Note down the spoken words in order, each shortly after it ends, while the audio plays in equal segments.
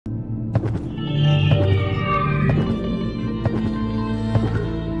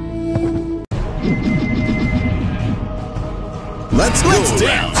Let's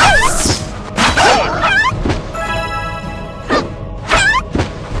dance.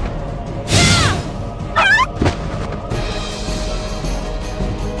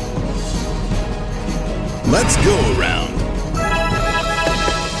 Let's go around.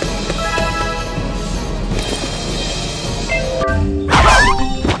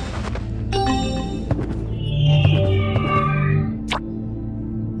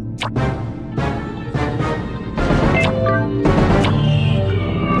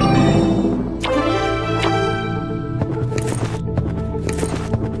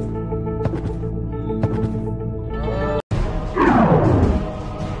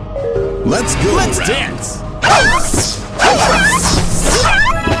 Let's go. Let's around. Dance.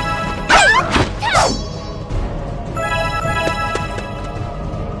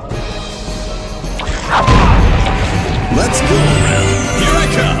 Let's go around. Here I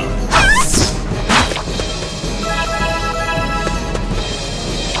come.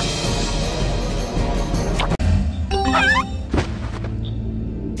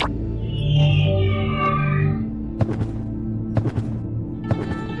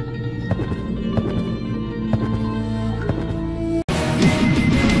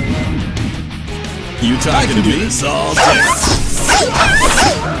 You talking to me? This all day.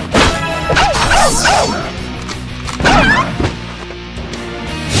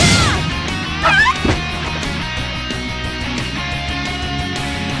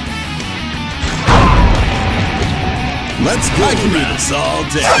 Let's go. I can do this all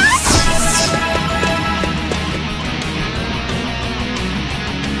day.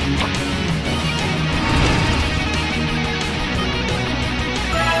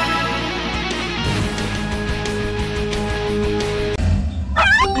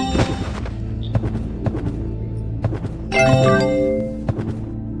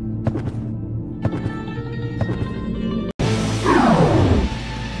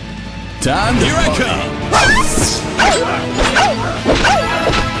 Time to Here I come!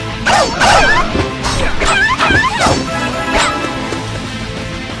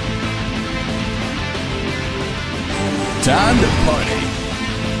 Time to party!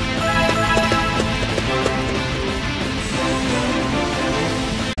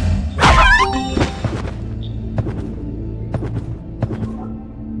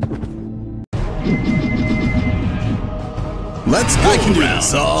 Let's go. I can do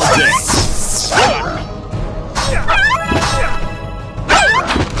this all day.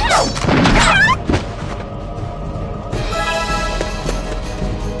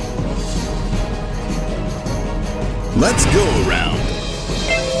 Let's go around.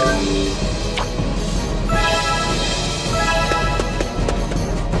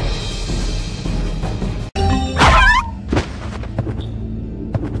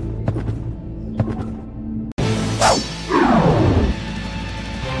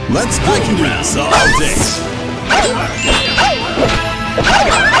 Let's go around all day.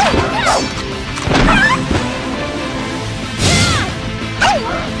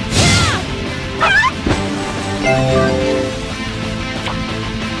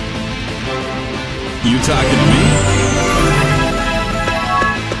 You talking to me?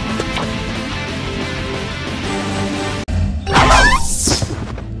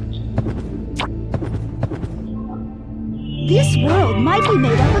 This world might be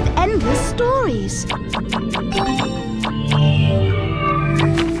made up of endless stories.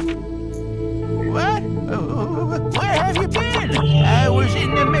 What? Where have you been? I was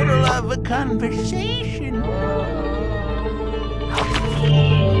in the middle of a conversation.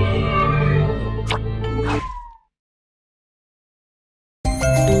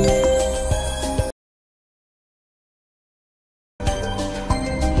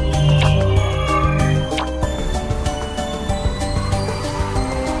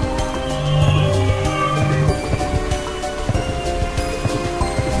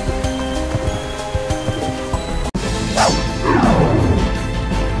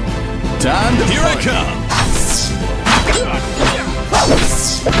 Time to Here I come!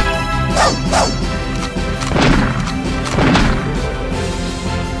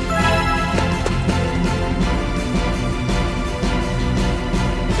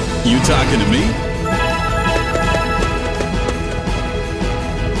 You talking to me?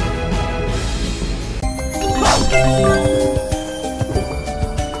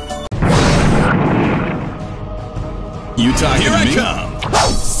 You talking to me? Here I come!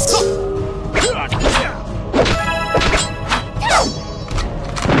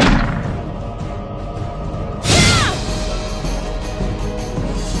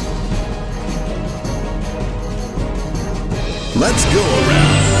 Let's go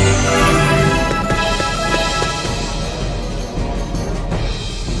around.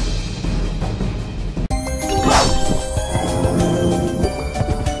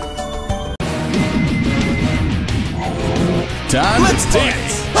 Time Let's to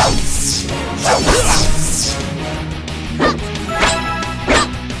dance!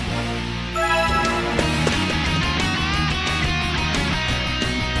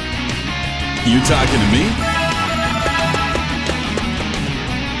 You talking to me?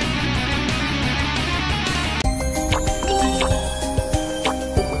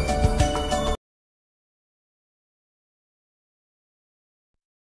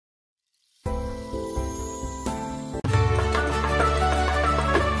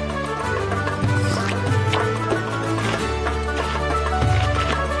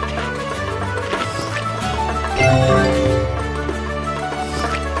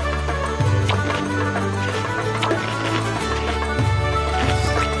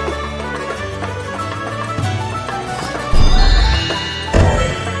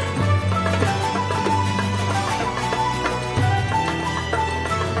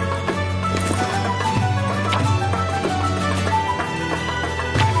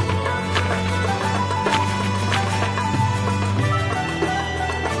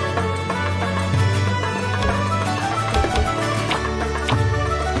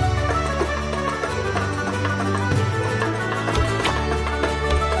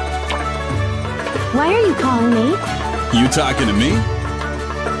 Why are you calling me? You talking to me?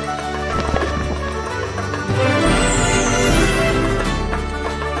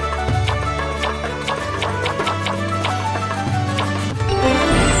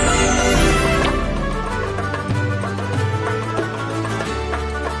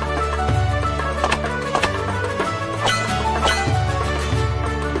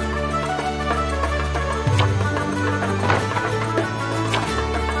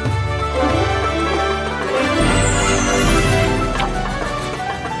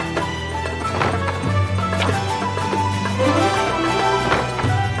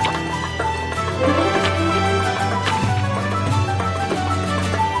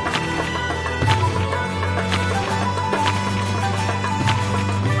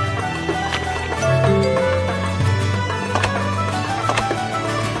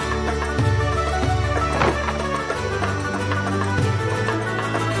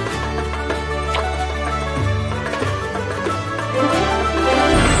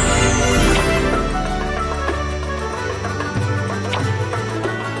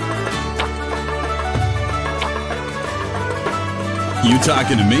 You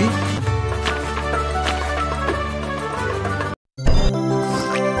talking to me?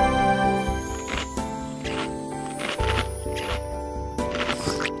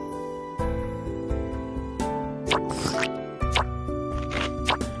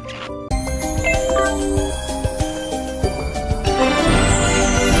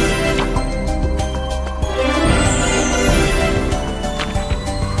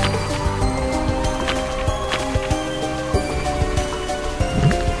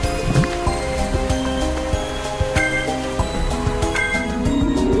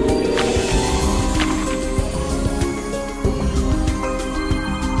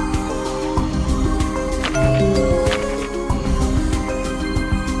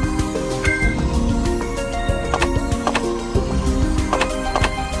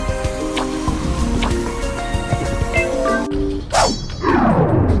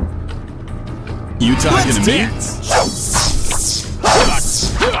 You talking to me?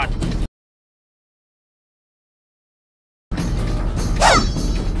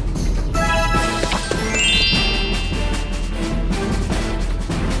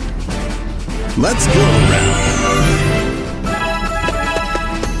 Let's go around.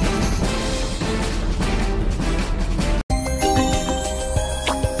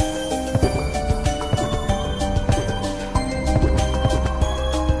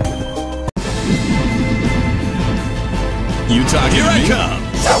 You talking Here to me? I come!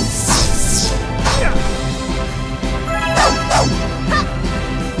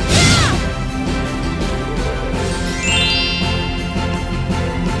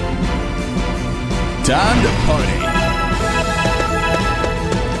 Time to party.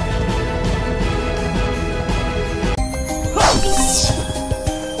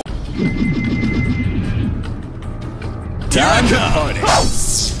 Time to party.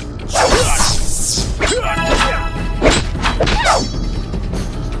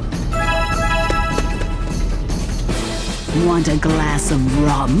 Want a glass of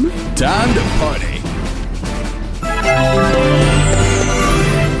rum? Time to party.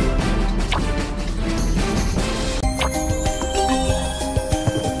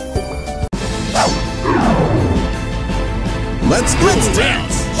 Let's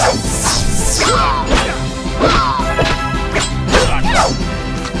dance.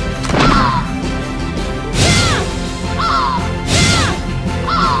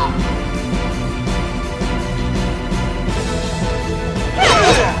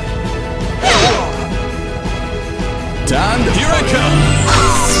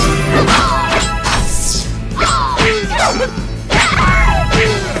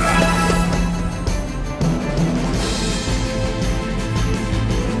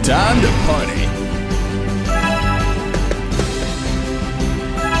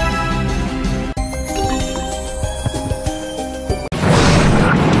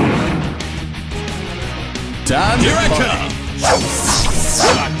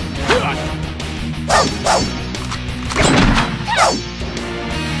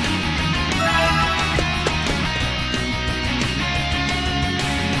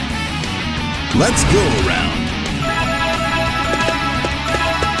 Let's go around.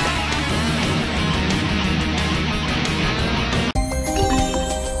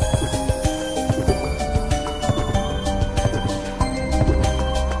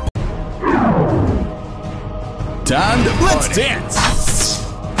 Time to party. Let's dance.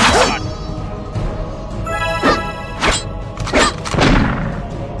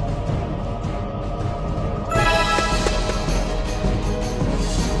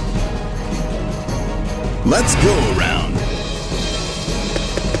 Let's go around.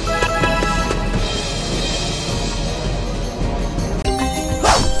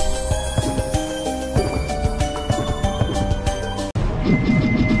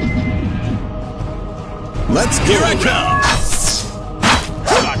 Let's go around.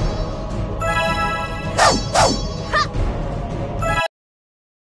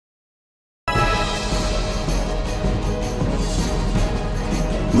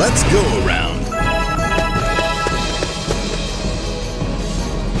 Let's go around.